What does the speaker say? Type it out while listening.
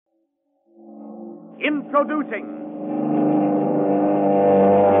Introducing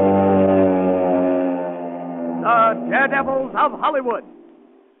the Daredevils of Hollywood.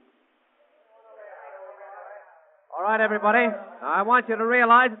 All right, everybody. I want you to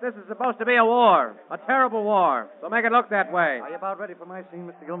realize that this is supposed to be a war, a terrible war. So make it look that way. Are you about ready for my scene,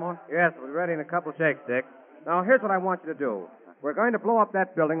 Mr. Gilmore? Yes, we'll be ready in a couple shakes, Dick. Now, here's what I want you to do. We're going to blow up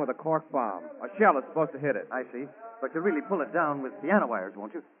that building with a cork bomb. A shell is supposed to hit it. I see. But you'll really pull it down with piano wires,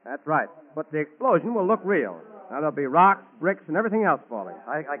 won't you? That's right. But the explosion will look real. Now, there'll be rocks, bricks, and everything else falling.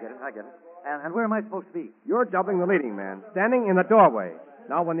 I get it. And where am I supposed to be? You're doubling the leading man, standing in the doorway.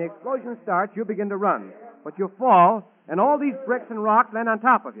 Now, when the explosion starts, you begin to run. But you fall, and all these bricks and rocks land on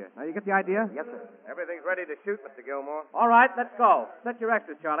top of you. Now, you get the idea? Yes, sir. Everything's ready to shoot, Mr. Gilmore. All right, let's go. Set your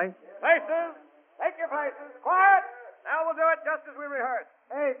extras, Charlie. Places! Take your places. Quiet! Now we'll do it just as we rehearsed.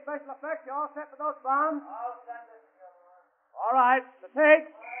 Hey, special effects, you all set for those bombs? All set, Mr. Gilmore. All right, the take.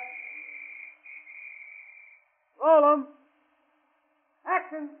 Roll 'em.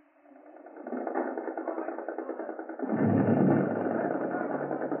 Action.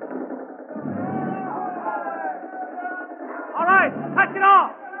 All right, touch it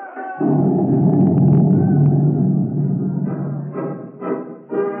off.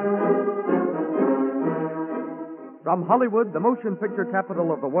 From Hollywood, the motion picture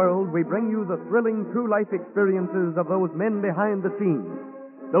capital of the world, we bring you the thrilling true-life experiences of those men behind the scenes.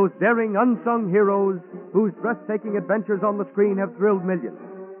 Those daring, unsung heroes whose breathtaking adventures on the screen have thrilled millions,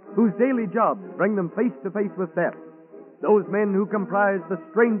 whose daily jobs bring them face to face with death. Those men who comprise the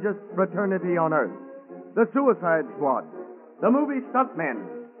strangest fraternity on earth. The Suicide Squad. The movie stuntmen.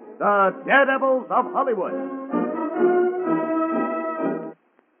 The Daredevils of Hollywood.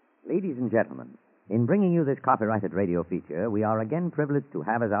 Ladies and gentlemen, in bringing you this copyrighted radio feature, we are again privileged to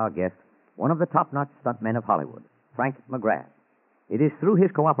have as our guest one of the top-notch stuntmen of Hollywood, Frank McGrath. It is through his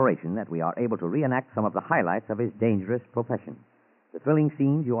cooperation that we are able to reenact some of the highlights of his dangerous profession. The thrilling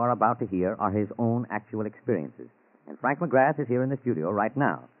scenes you are about to hear are his own actual experiences, and Frank McGrath is here in the studio right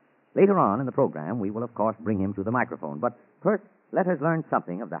now. Later on in the program, we will, of course, bring him to the microphone, but first, let us learn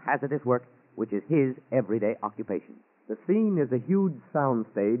something of the hazardous work which is his everyday occupation. The scene is a huge sound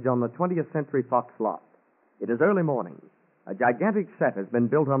stage on the 20th Century Fox lot. It is early morning. A gigantic set has been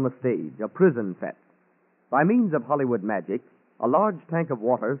built on the stage, a prison set. By means of Hollywood magic, a large tank of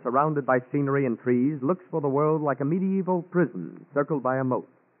water surrounded by scenery and trees looks for the world like a medieval prison circled by a moat.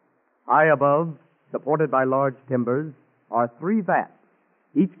 High above, supported by large timbers, are 3 vats,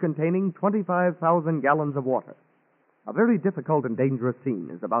 each containing 25,000 gallons of water. A very difficult and dangerous scene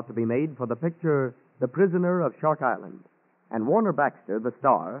is about to be made for the picture The Prisoner of Shark Island, and Warner Baxter, the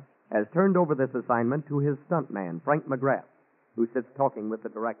star, has turned over this assignment to his stuntman, Frank McGrath, who sits talking with the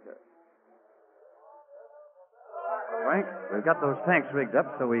director. Frank, we've got those tanks rigged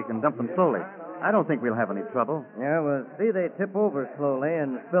up so we can dump them slowly. I don't think we'll have any trouble. Yeah, well, see, they tip over slowly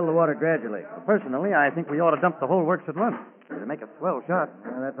and spill the water gradually. Personally, I think we ought to dump the whole works at once. It'll make a swell shot.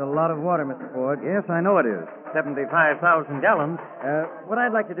 That's a lot of water, Mr. Ford. Yes, I know it is. 75,000 gallons. What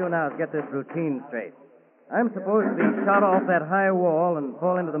I'd like to do now is get this routine straight. I'm supposed to be shot off that high wall and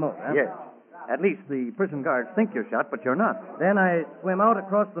fall into the moat, huh? Yes. At least the prison guards think you're shot, but you're not. Then I swim out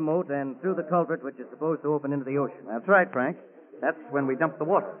across the moat and through the culvert, which is supposed to open into the ocean. That's right, Frank. That's when we dump the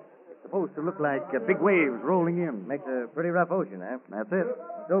water. It's supposed to look like big waves rolling in. Makes a pretty rough ocean, huh? That's it.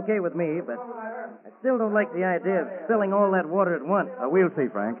 It's okay with me, but I still don't like the idea of spilling all that water at once. We'll see,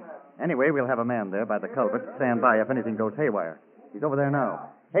 Frank. Anyway, we'll have a man there by the culvert to stand by if anything goes haywire. He's over there now.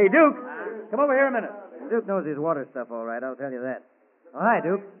 Hey, Duke, come over here a minute. Duke knows his water stuff all right, I'll tell you that. Oh, hi,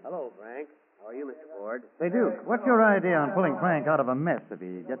 Duke. Hello, Frank. How are you, Mr. Ford? Say, Duke, what's your idea on pulling Frank out of a mess if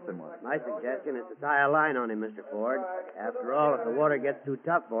he gets in one? My suggestion is to tie a line on him, Mr. Ford. After all, if the water gets too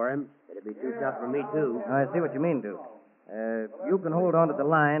tough for him, it'd be too tough for me, too. I see what you mean, Duke. You can hold on to the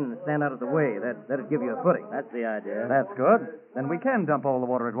line and stand out of the way. That'd give you a footing. That's the idea. That's good. Then we can dump all the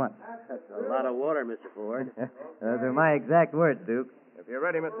water at once. That's a lot of water, Mr. Ford. They're my exact words, Duke. If you're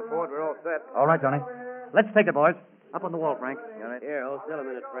ready, Mr. Ford, we're all set. All right, Johnny. Let's take it, boys. Up on the wall, Frank. You all right? Here, hold still a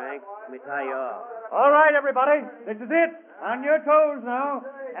minute, Frank. Let me tie you off. All right, everybody. This is it. On your toes now.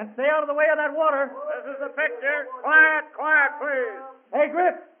 And stay out of the way of that water. This is the picture. Quiet, please. Hey,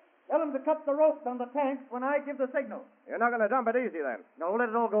 Griff. Tell them to cut the ropes on the tanks when I give the signal. You're not going to dump it easy, then. No,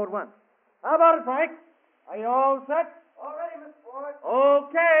 let it all go at once. How about it, Frank? Are you all set? All ready, Mr. Ford.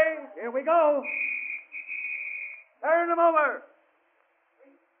 Okay. Here we go. Turn them over.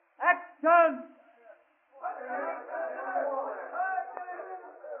 Action!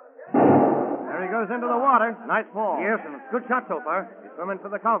 There he goes into the water. Nice fall. Yes, and it's a good shot so far. He's swimming for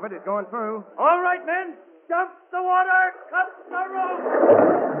the culvert. He's going through. All right, men. Dump the water. Cut the rope.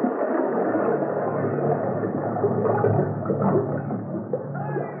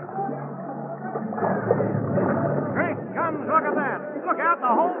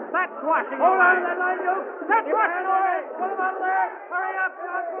 washing Hold on to away. that line, Duke. That's washing away. Pull him out of there. Hurry up,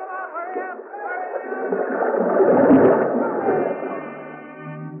 John. Pull him out. Hurry up.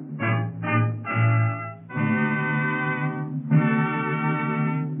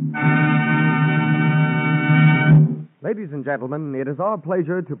 Ladies and gentlemen, it is our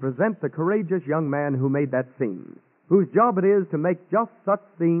pleasure to present the courageous young man who made that scene, whose job it is to make just such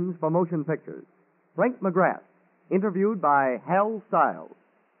scenes for motion pictures. Frank McGrath, interviewed by Hal Stiles.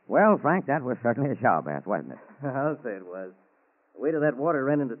 Well, Frank, that was certainly a shower bath, wasn't it? I'll say it was. The weight of that water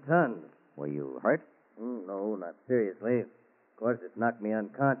ran into tons. Were you hurt? No, not seriously. Of course, it knocked me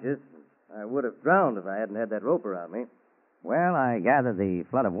unconscious. I would have drowned if I hadn't had that rope around me. Well, I gather the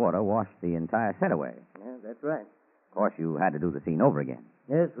flood of water washed the entire set away. Yeah, that's right. Of course, you had to do the scene over again.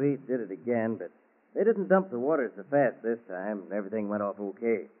 Yes, we did it again, but they didn't dump the water so fast this time, and everything went off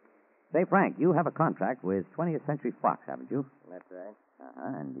okay. Say, Frank, you have a contract with 20th Century Fox, haven't you? That's right.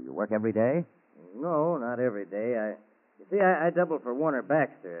 And do you work every day? No, not every day. You see, I double for Warner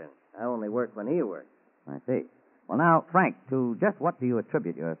Baxter. I only work when he works. I see. Well, now, Frank, to just what do you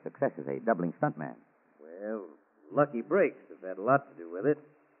attribute your success as a doubling stuntman? Well, lucky breaks have had a lot to do with it.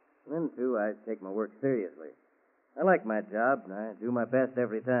 And then, too, I take my work seriously. I like my job, and I do my best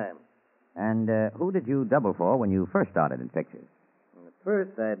every time. And who did you double for when you first started in pictures? At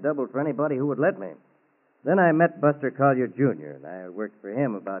first, I doubled for anybody who would let me. Then I met Buster Collier, Jr., and I worked for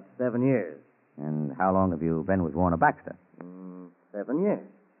him about 7 years. And how long have you been with Warner Baxter? 7 years.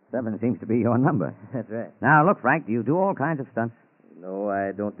 7 seems to be your number. That's right. Now, look, Frank, do you do all kinds of stunts? No,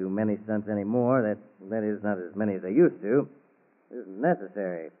 I don't do many stunts anymore. That is, not as many as I used to. It isn't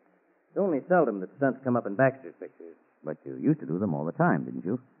necessary. It's only seldom that stunts come up in Baxter's pictures. But you used to do them all the time, didn't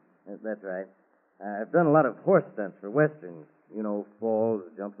you? That's right. I've done a lot of horse stunts for westerns. You know, falls,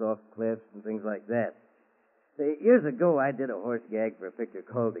 jumps off cliffs, and things like that. Say, years ago, I did a horse gag for a picture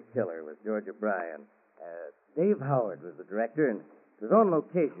called The Killer with George O'Brien. Dave Howard was the director, and it was on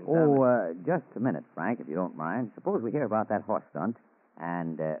location. Just a minute, Frank, if you don't mind. Suppose we hear about that horse stunt.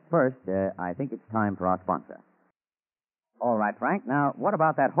 And first, I think it's time for our sponsor. All right, Frank. Now, what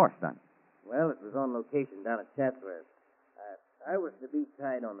about that horse stunt? Well, it was on location down at Chatsworth. I was to be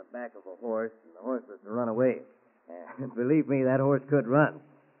tied on the back of a horse, and the horse was to run away. Believe me, that horse could run.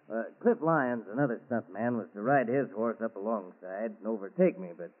 Cliff Lyons, another stuntman, was to ride his horse up alongside and overtake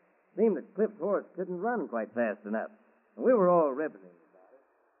me, but it seemed that Cliff's horse couldn't run quite fast enough. And we were all ribbing him about it.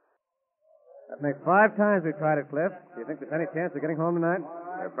 That makes 5 times we tried it, Cliff. Do you think there's any chance of getting home tonight?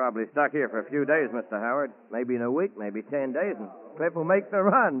 They're probably stuck here for a few days, Mr. Howard. Maybe in a week, maybe 10 days, and Cliff will make the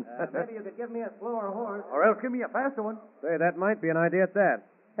run. Maybe you could give me a slower horse. Or else give me a faster one. Say, that might be an idea at that.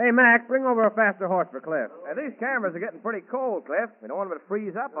 Hey, Mac, bring over a faster horse for Cliff. These cameras are getting pretty cold, Cliff. We don't want them to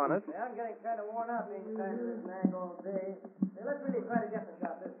freeze up on us. I'm getting kind of worn out being tied to this nag all day. Let's really try to get the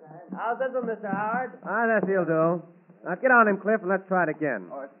shot this time. How's this one, Mr. Howard? That he'll do. Now, get on him, Cliff, and let's try it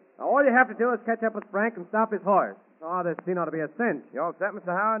again. Now, all you have to do is catch up with Frank and stop his horse. Oh, this scene ought to be a cinch. You all set,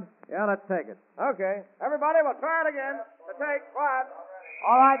 Mr. Howard? Yeah, let's take it. Okay. Everybody, we'll try it again. The take, quiet.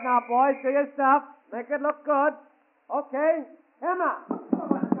 All right, now, boys, do your stuff. Make it look good. Okay. Emma.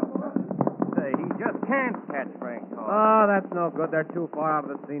 Say, he just can't catch Frank's horse. Oh, that's no good. They're too far out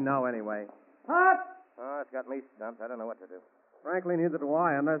of the scene now anyway. Cut! Oh, it's got me stumped. I don't know what to do. Frankly, neither do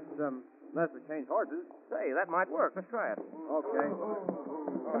I, unless we change horses. Say, that might work. Let's try it. Okay.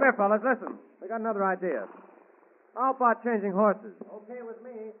 Come here, fellas, listen. We got another idea. How about changing horses? Okay with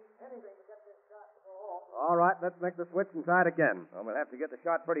me. Anything to get this shot to go home. All right, let's make the switch and try it again. Well, we'll have to get the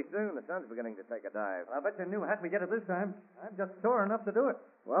shot pretty soon. The sun's beginning to take a dive. I bet you knew how we get it this time. I'm just sore enough to do it.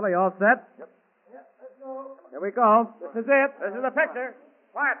 Well, are you all set? Yep, let's go. Here we go. This is it. This is the picture.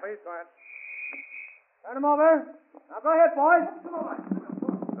 Quiet, please, quiet. Turn him over. Now go ahead, boys. Come on.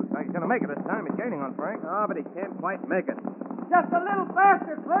 Looks like he's going to make it this time. He's gaining on Frank. Oh, but he can't quite make it. Just a little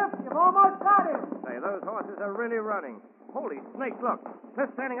faster, Cliff. You've almost got him. Say, those horses are really running. Holy snakes, look.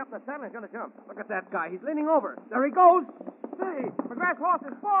 Cliff's standing up in the saddle and he's going to jump. Look at that guy. He's leaning over. There he goes. Say, McGrath's horse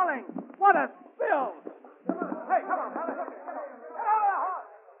is falling. What a spill. Hey, come on, fellas. Get over the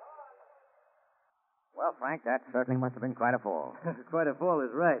horse. Well, Frank, that certainly must have been quite a fall. Quite a fall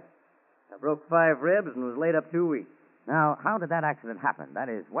is right. I broke 5 ribs and was laid up 2 weeks. Now, how did that accident happen? That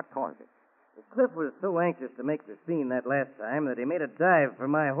is, what caused it? Cliff was so anxious to make the scene that last time that he made a dive for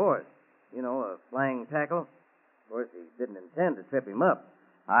my horse. You know, a flying tackle. Of course, he didn't intend to trip him up.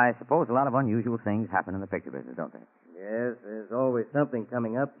 I suppose a lot of unusual things happen in the picture business, don't they? Yes, there's always something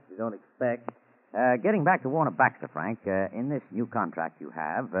coming up that you don't expect. Getting back to Warner Baxter, Frank, in this new contract you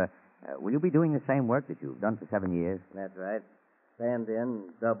have, will you be doing the same work that you've done for 7 years? That's right. Stand in,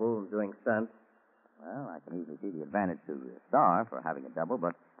 double, and doing stunts. Well, I can easily see the advantage to the star for having a double,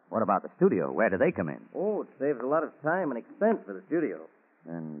 but What about the studio? Where do they come in? Oh, it saves a lot of time and expense for the studio.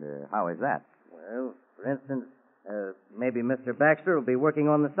 And how is that? Well, for instance, maybe Mr. Baxter will be working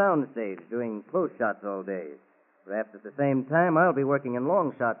on the sound stage, doing close shots all day. Perhaps at the same time, I'll be working in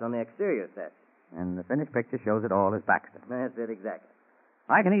long shots on the exterior set. And the finished picture shows it all as Baxter. That's it, exactly.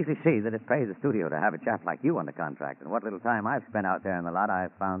 I can easily see that it pays the studio to have a chap like you under contract. And what little time I've spent out there in the lot,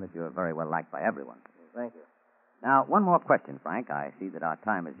 I've found that you're very well liked by everyone. Thank you. Now, one more question, Frank. I see that our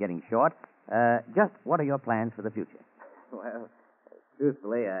time is getting short. Just what are your plans for the future? Well,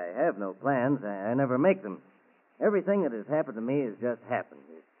 truthfully, I have no plans. I never make them. Everything that has happened to me has just happened,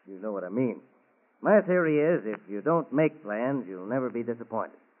 if you know what I mean. My theory is if you don't make plans, you'll never be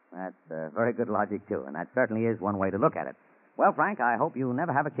disappointed. That's very good logic, too, and that certainly is one way to look at it. Well, Frank, I hope you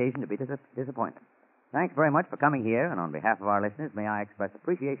never have occasion to be disappointed. Thanks very much for coming here, and on behalf of our listeners, may I express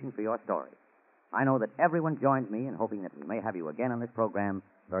appreciation for your story. I know that everyone joins me in hoping that we may have you again on this program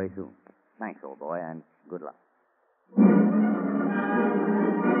very soon. Thanks, old boy, and good luck.